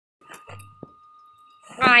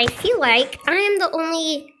I feel like I am the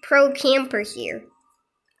only pro camper here.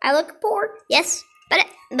 I look poor, yes, but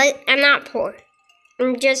I'm not poor.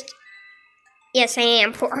 Yes, I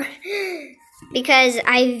am poor. Because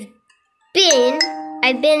I've been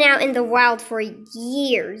out in the wild for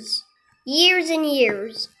years. Years and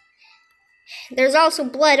years. There's also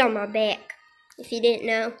blood on my back, if you didn't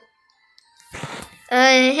know.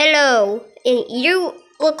 Hello. You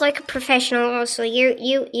look like a professional also.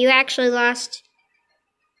 You actually lost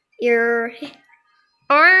your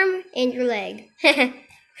arm and your leg.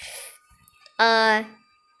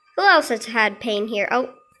 Who else has had pain here?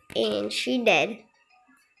 Oh, and she dead.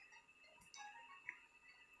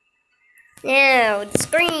 Now, the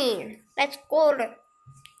screen. Let's go to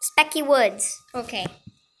Specky Woods. Okay.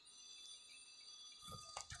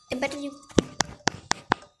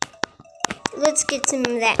 Let's get some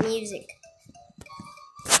of that music.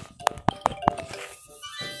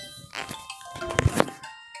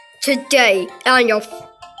 Today,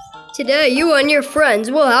 you and your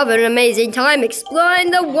friends will have an amazing time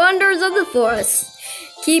exploring the wonders of the forest.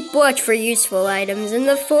 Keep watch for useful items in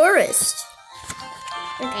the forest.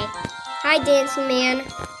 Okay. Hi, dancing man.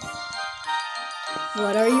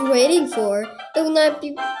 What are you waiting for? It will not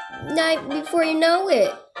be night before you know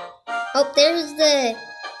it. Oh, there's the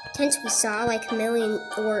tents we saw like a million,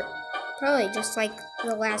 or probably just like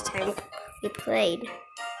the last time we played.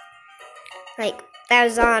 Like, that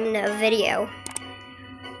was on a video.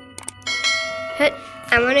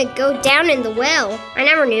 I want to go down in the well. I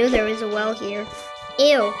never knew there was a well here.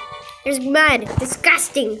 Ew. There's mud.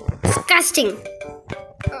 Disgusting. Disgusting.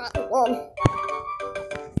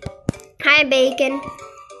 Hi, bacon.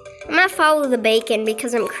 I'm going to follow the bacon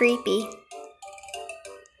because I'm creepy.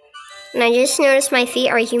 And I just noticed my feet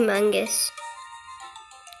are humongous.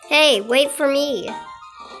 Hey, wait for me.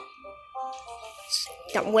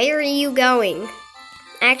 Where are you going?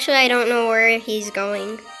 Actually, I don't know where he's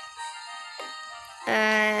going.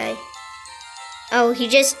 Oh, he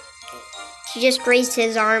just raised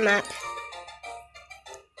his arm up.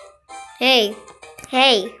 Hey,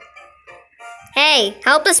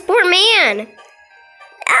 help us, poor man!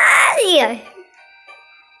 Ah, yeah.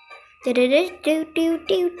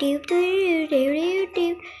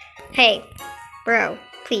 Hey, bro,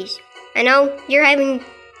 please. I know you're having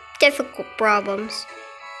difficult problems.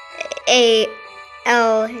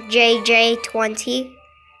 ALJJ20,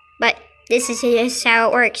 but this is just how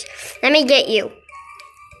it works. Let me get you.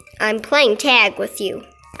 I'm playing tag with you.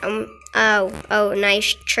 Oh,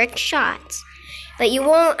 nice trick shots. But you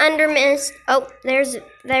won't undermiss. Oh, there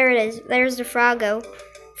it is. There's the Froggo.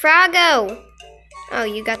 Froggo! Oh,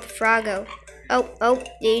 you got the Froggo. Oh,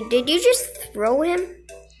 did you just throw him?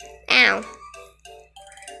 Ow.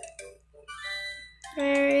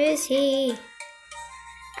 Where is he?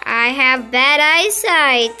 I have bad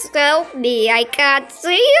eyesight. Help me. I can't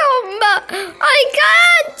see him. I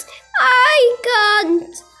can't.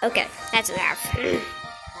 Okay, that's enough.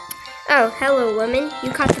 Oh, hello, woman. You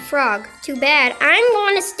caught the frog. Too bad. I'm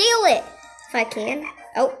going to steal it. If I can.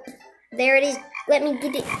 Oh, there it is. Let me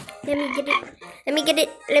get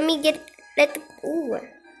it. Ooh.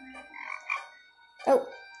 Oh.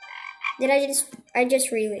 I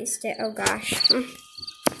just released it. Oh, gosh.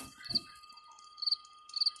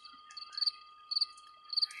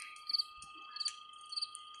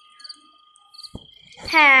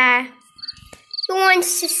 Hi. Who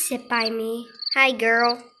wants to sit by me? Hi,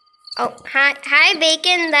 girl. Oh, hi,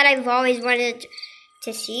 bacon that I've always wanted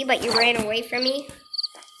to see, but you ran away from me.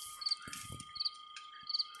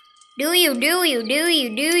 Do you?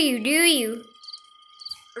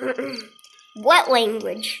 What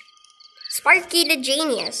language? Sparky the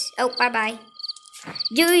genius. Oh, bye-bye.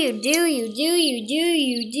 Do you?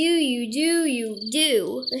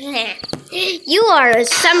 You are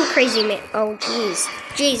some crazy man. Oh,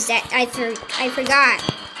 jeez, that I forgot.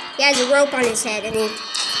 He has a rope on his head and he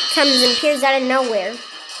comes and appears out of nowhere.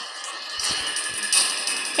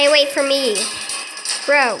 Hey, wait for me.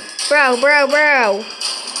 Bro.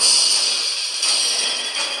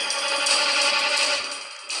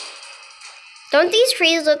 Don't these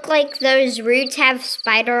trees look like those roots have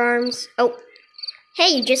spider arms? Oh, hey,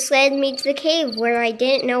 you just led me to the cave where I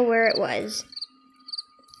didn't know where it was.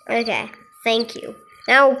 Okay, thank you.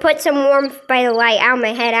 Now we'll put some warmth by the light. Out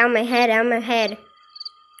my head.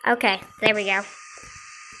 Okay, there we go.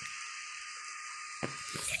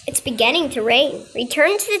 It's beginning to rain.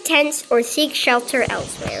 Return to the tents or seek shelter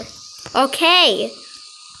elsewhere. Okay.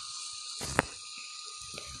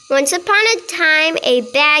 Once upon a time, a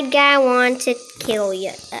bad guy wanted to kill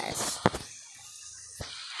us.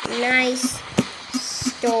 Nice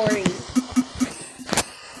story.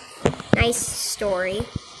 nice story.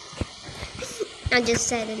 I just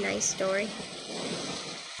said a nice story.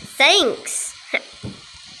 Thanks.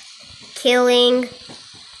 Killing.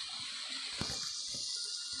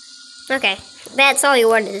 Okay, that's all you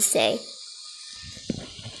wanted to say.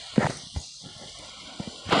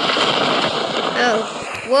 Oh,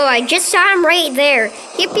 whoa, I just saw him right there.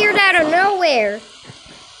 He appeared out of nowhere.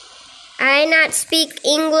 I not speak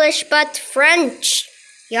English but French.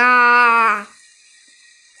 Yeah.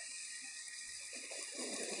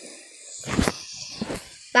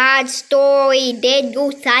 Bad story, did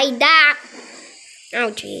you say that?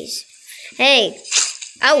 Oh, jeez. Hey.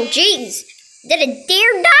 Oh, jeez. Did a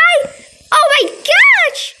deer die? Oh, my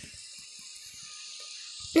gosh!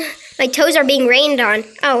 My toes are being rained on.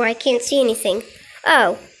 Oh, I can't see anything.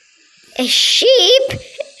 Oh. A sheep?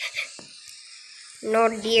 No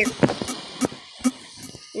deer.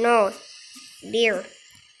 No. Deer.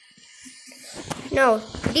 No.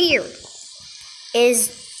 Deer.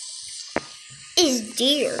 Is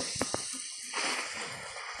deer.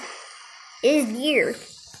 Is deer.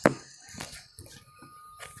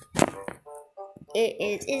 It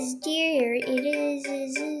is deer. It is deer.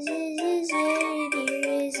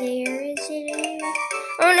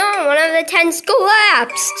 Oh no, one of the tents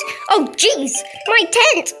collapsed. Oh jeez, my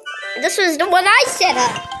tent. This was the one I set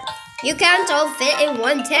up. You can't all fit in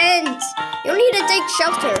one tent. You'll need to take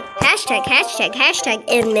shelter. Hashtag, hashtag, hashtag,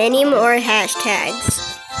 and many more hashtags.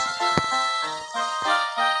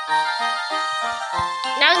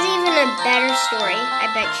 That was even a better story, I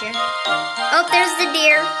bet you. Oh, there's the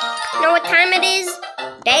deer. Know what time it is?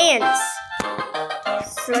 Dance.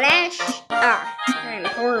 Slash. Ah, I'm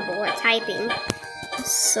horrible at typing.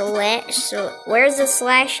 Slash. Where's the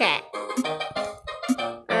slash at?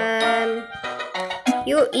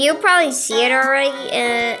 You probably see it already.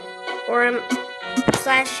 Or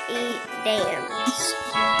slash e dance.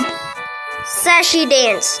 Slash e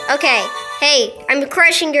dance. Okay. Hey, I'm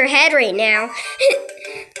crushing your head right now.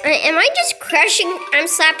 Am I just crushing? I'm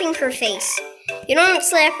slapping her face. You don't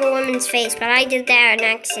slap a woman's face, but I did that on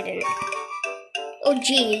accident. Oh,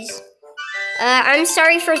 jeez. I'm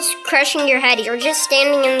sorry for crushing your head. You're just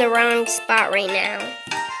standing in the wrong spot right now.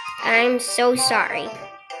 I'm so sorry.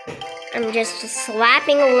 I'm just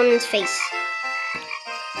slapping a woman's face.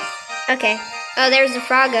 Okay. Oh, there's the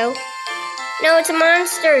froggo. No, it's a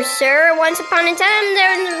monster, sir. Once upon a time,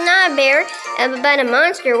 there was not a bear, but a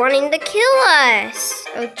monster wanting to kill us.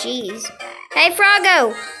 Oh, jeez. Hey,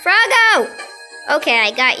 Froggo! Froggo! Okay,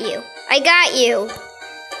 I got you. I got you.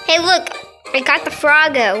 Hey, look. I got the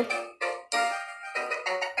Froggo.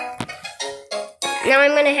 Now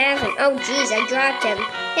I'm gonna have him. Oh, jeez, I dropped him.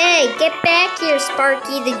 Hey, get back here,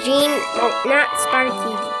 Sparky the genius. Oh, not Sparky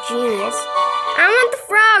the genius. I want the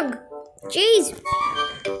frog. Jeez.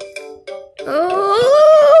 Oh!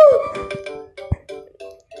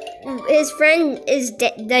 His friend is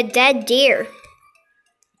the dead deer.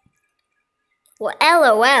 Well,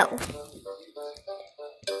 LOL.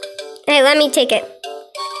 Hey, let me take it.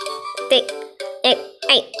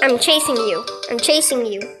 Hey, I'm chasing you. I'm chasing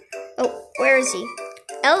you. Oh, where is he?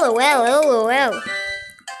 LOL, LOL.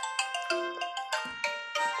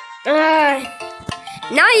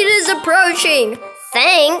 Night is approaching.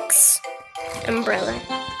 Thanks. Umbrella.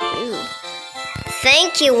 Ooh.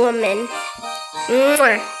 Thank you, woman.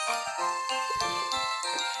 Mwah.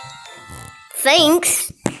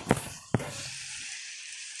 Thanks.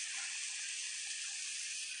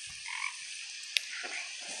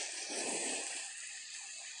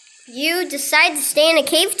 You decide to stay in a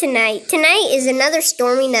cave tonight. Tonight is another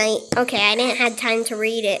stormy night. Okay, I didn't have time to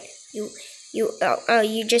read it. You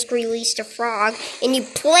just released a frog and you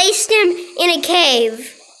placed him in a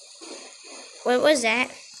cave. What was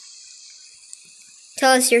that?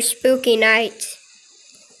 Tell us your spooky night.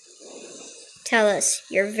 Tell us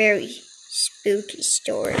your very spooky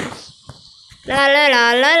story. La la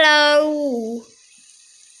la la la.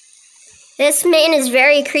 This man is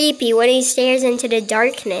very creepy when he stares into the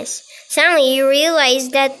darkness. Suddenly you realize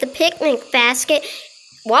that the picnic basket,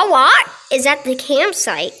 what? Is at the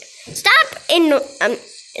campsite.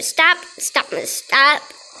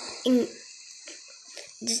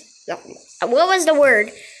 What was the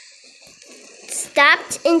word?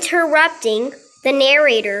 Stopped interrupting the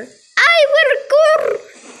narrator. I will go.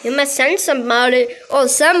 You must send somebody or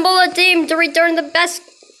assemble a team to return the best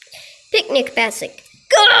picnic basket.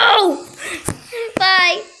 Go!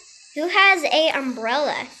 Bye. Who has a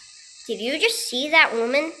umbrella? Did you just see that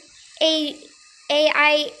woman?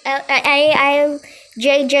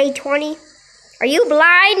 JJ20? Are you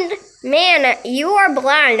blind? Man, you are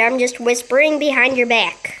blind. I'm just whispering behind your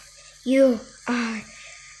back. You are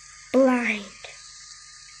blind.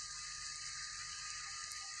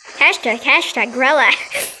 Hashtag Grella.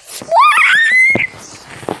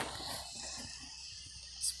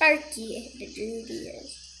 Sparky the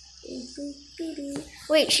Julius.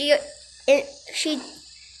 Wait, she.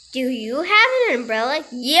 Do you have an umbrella?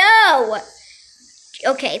 Yo!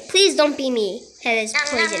 Okay, please don't be me. That is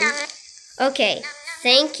poison. Okay,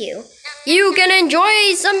 thank you. You can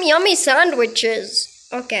enjoy some yummy sandwiches.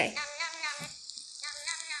 Okay.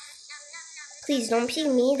 Please don't be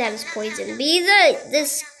me. That is poison. Be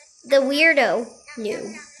the weirdo.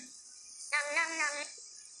 No.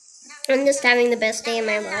 I'm just having the best day of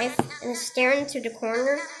my life and staring through the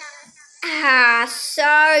corner. Ah,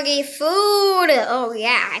 soggy food. Oh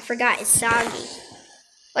yeah, I forgot it's soggy.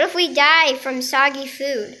 What if we die from soggy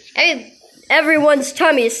food? Everyone's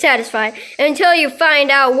tummy is satisfied until you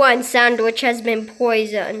find out one sandwich has been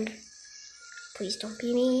poisoned. Please don't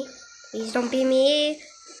be me. Please don't be me.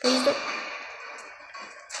 Please don't.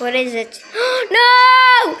 What is it?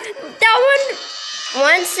 No! That one.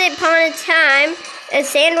 Once upon a time, a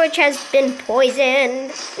sandwich has been poisoned.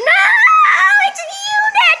 No! It's you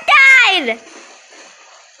that died!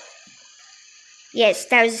 Yes,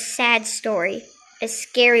 that was a sad story. A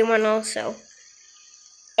scary one also.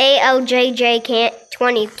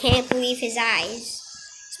 ALJJ20 can't believe his eyes.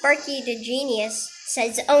 Sparky the Genius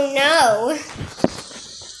says, oh no.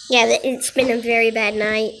 Yeah, it's been a very bad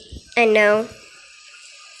night. I know.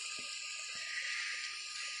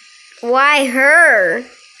 Why her?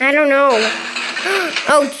 I don't know.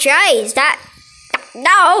 Oh, jeez,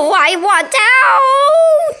 no, I want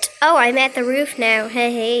out! Oh, I'm at the roof now.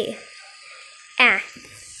 Hey. Ah.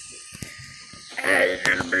 I'm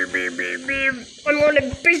gonna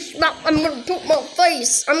put my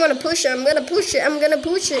face. I'm gonna push it.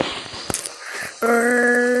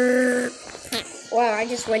 Wow, I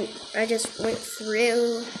just went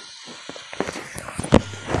through.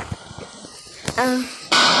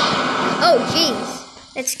 Oh, jeez.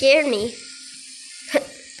 That scared me.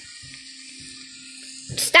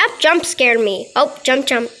 Stop jump scaring me. Oh, jump,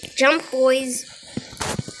 boys.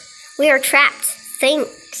 We are trapped.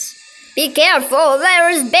 Thanks. Be careful,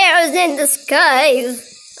 there's bears in the skies.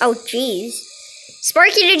 Oh, jeez.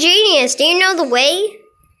 Sparky the Genius, do you know the way?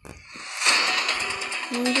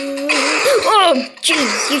 Oh,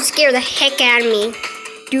 jeez, you scare the heck out of me.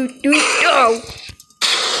 Oh.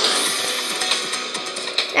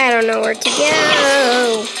 I don't know where to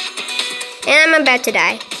go. And I'm about to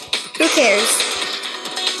die. Who cares?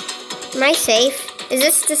 Am I safe? Is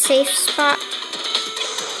this the safe spot?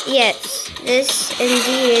 Yes, this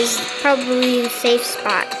indeed is probably the safe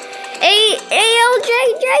spot. ALJJ20!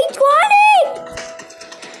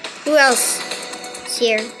 Who else is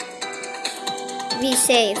here? Be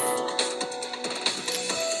safe.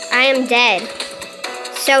 I am dead.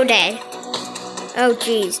 So dead. Oh,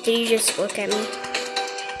 jeez. Did you just look at me?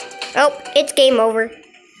 Oh, it's game over.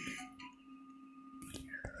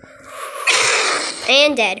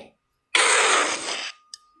 And dead.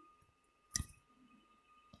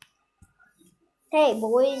 Hey,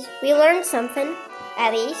 boys. We learned something.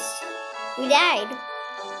 At least. We died.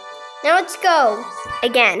 Now let's go.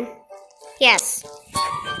 Again. Yes.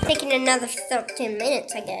 Taking another 13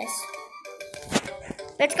 minutes, I guess.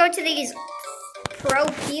 Let's go to these pro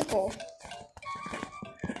people.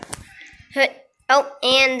 Oh,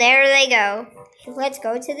 and there they go. Let's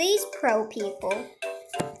go to these pro people.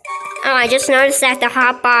 Oh, I just noticed that the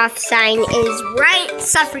hop off sign is right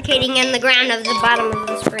suffocating in the ground of the bottom of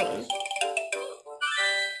the screen.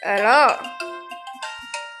 Hello.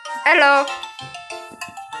 Hello.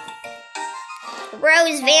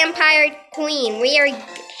 Rose Vampire Queen. We are...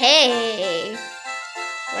 Hey.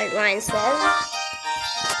 Like Ryan says.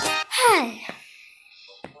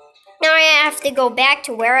 Now I have to go back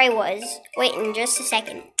to where I was. Wait in just a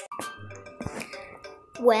second.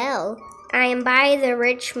 Well, I am by the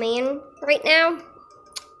rich man right now.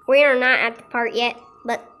 We are not at the part yet,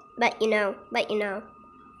 but you know.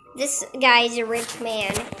 This guy is a rich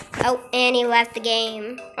man. Oh, and he left the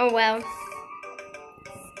game. Oh well.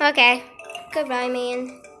 Okay. Goodbye,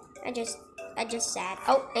 man. I just sad.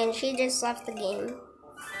 Oh, and she just left the game.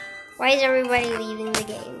 Why is everybody leaving the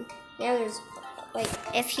game? Now there's like,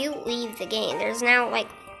 if you leave the game, there's now like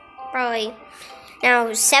probably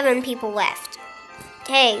now 7 people left.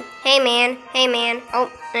 Hey man.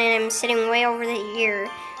 Oh, and I'm sitting way over here.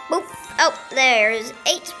 Boop. Oh, there's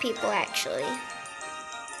 8 people actually.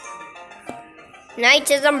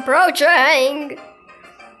 Night is approaching.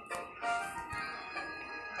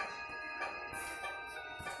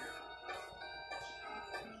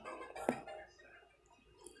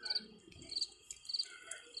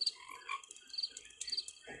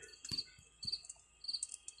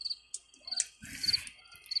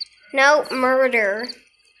 No murder.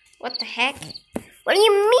 What the heck? What do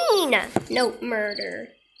you mean? No murder.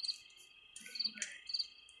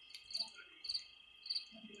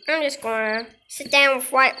 I'm just gonna sit down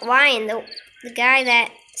with Ryan, the guy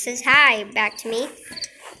that says hi back to me.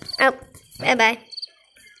 Oh, bye-bye.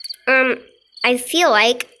 I feel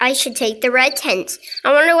like I should take the red tent.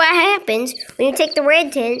 I wonder what happens when you take the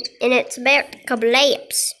red tent and it's about to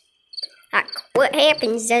collapse. Like, what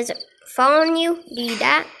happens? Does it fall on you? Do you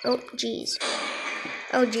die? Oh, jeez.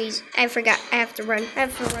 Oh, jeez. I forgot. I have to run. I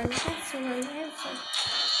have to run.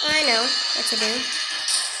 I know what to do.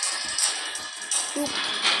 Oop.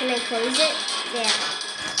 Can I close it? Yeah.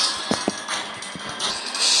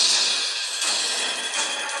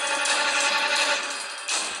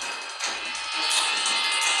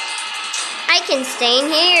 I can stay in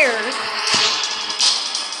here.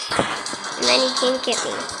 And then he can't get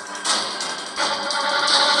me.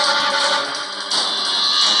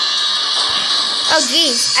 Oh,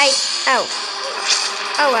 geez. Oh,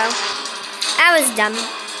 well. I was dumb.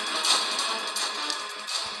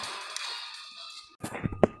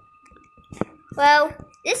 Well,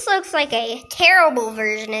 this looks like a terrible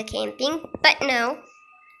version of camping, but no.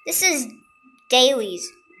 This is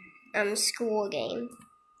Daly's school game.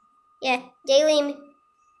 Yeah, Daily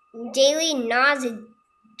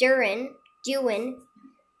Durin.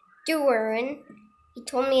 He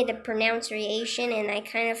told me the pronunciation and I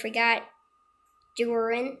kind of forgot.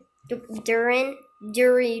 Durin.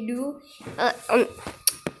 Duridu.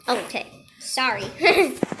 Okay, sorry.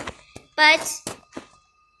 But,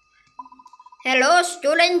 hello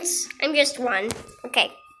students, I'm just one.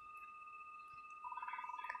 Okay.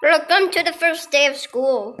 Welcome to the first day of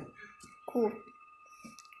school. Cool.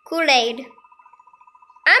 Kool-Aid.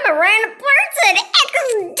 I'm a random person,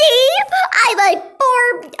 XD! I'm a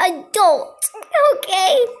formed adult,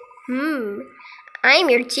 okay? I'm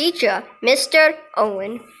your teacher, Mr.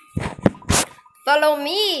 Owen. Follow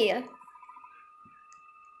me.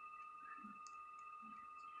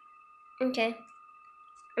 Okay.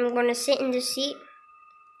 I'm gonna sit in the seat.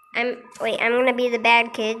 I'm gonna be the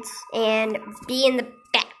bad kids and be in the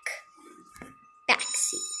back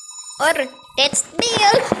seat. Or that's me.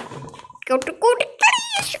 Go to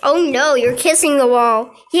trash. Oh no, you're kissing the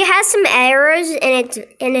wall. He has some errors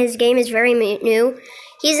and his game is very new.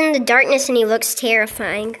 He's in the darkness and he looks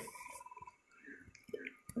terrifying.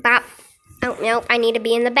 Bop. Oh no, I need to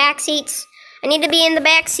be in the back seats. I'm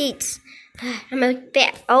a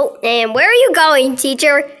bit. Oh, and where are you going,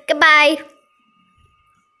 teacher? Goodbye.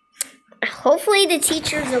 Hopefully the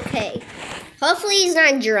teacher's okay. Hopefully he's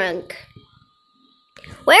not drunk.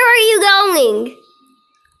 Where are you going?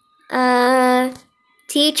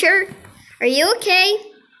 Teacher? Are you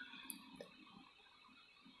okay?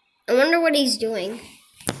 I wonder what he's doing.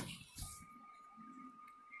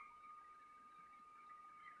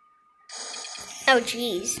 Oh,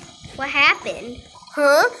 jeez. What happened?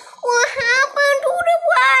 Huh? What happened to the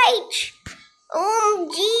watch?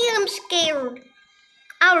 Gee, I'm scared.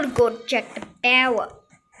 I'll go check the power.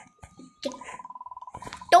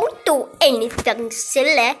 Don't do anything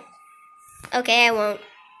silly. Okay, I won't.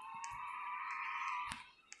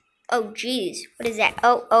 Oh, jeez. What is that?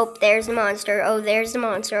 Oh, there's the monster. Oh, there's the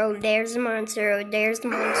monster. Oh, there's the monster. Oh, there's the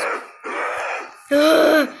monster.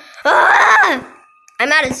 Ah!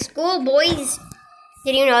 I'm out of school, boys.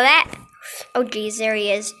 Did you know that? Oh, jeez, there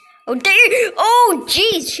he is. Oh,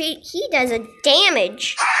 jeez, he does a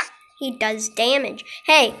damage. He does damage.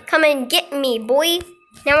 Hey, come and get me, boy.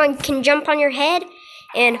 Now I can jump on your head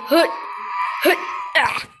and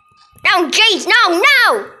No, jeez, no.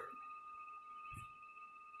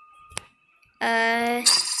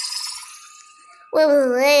 What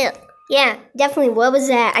was that? Yeah, definitely. What was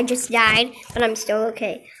that? I just died, but I'm still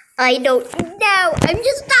okay. I don't know. I'm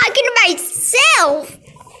just talking to myself.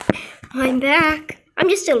 I'm back. I'm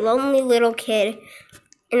just a lonely little kid,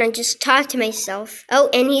 and I just talk to myself. Oh,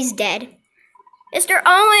 and he's dead. Mr.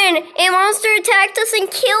 Owen, a monster attacked us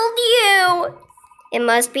and killed you. It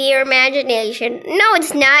must be your imagination. No,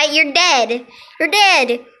 it's not. You're dead. You're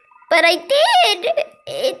dead. But I did.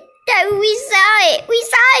 We saw it.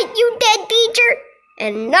 You dead, teacher.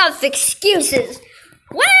 Enough excuses.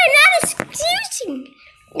 What are not excusing?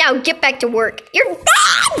 Now get back to work. You're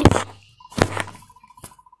dead.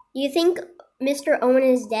 You think Mr. Owen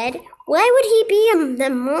is dead? Why would he be the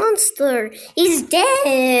monster? He's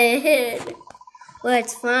dead. Well,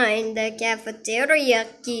 it's fine. The cafeteria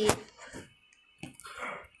key.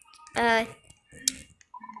 I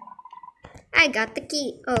got the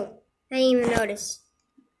key. Oh, I didn't even notice.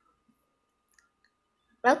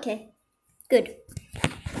 Okay, good.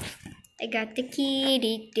 I got the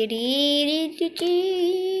key.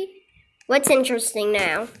 What's interesting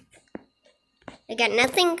now? I got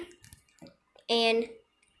nothing. And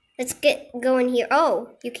let's go in here.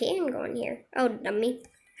 Oh, you can go in here. Oh, dummy.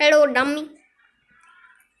 Hello, dummy.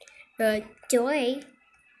 Doy.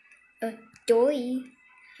 Doy.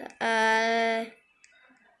 Hi.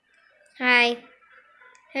 Hi,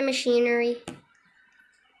 machinery.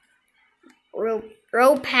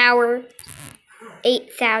 Row power.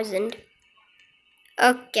 8,000.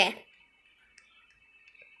 Okay.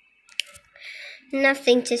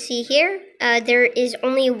 Nothing to see here. There is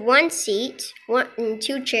only one seat, and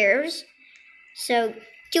 2 chairs. So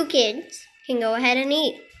 2 kids can go ahead and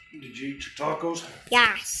eat. Did you eat your tacos?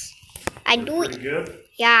 Yes. I They're do. pretty good?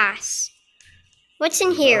 Yes. What's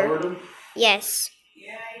in here? Them? Yes.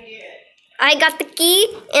 Yeah, I did. I got the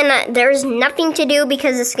key, and there's nothing to do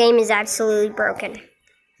because this game is absolutely broken.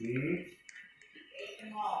 Mm-hmm.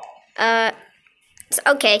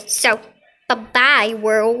 Okay, so bye-bye,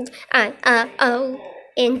 world. Oh.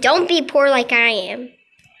 And don't be poor like I am.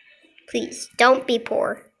 Please, don't be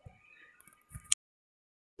poor.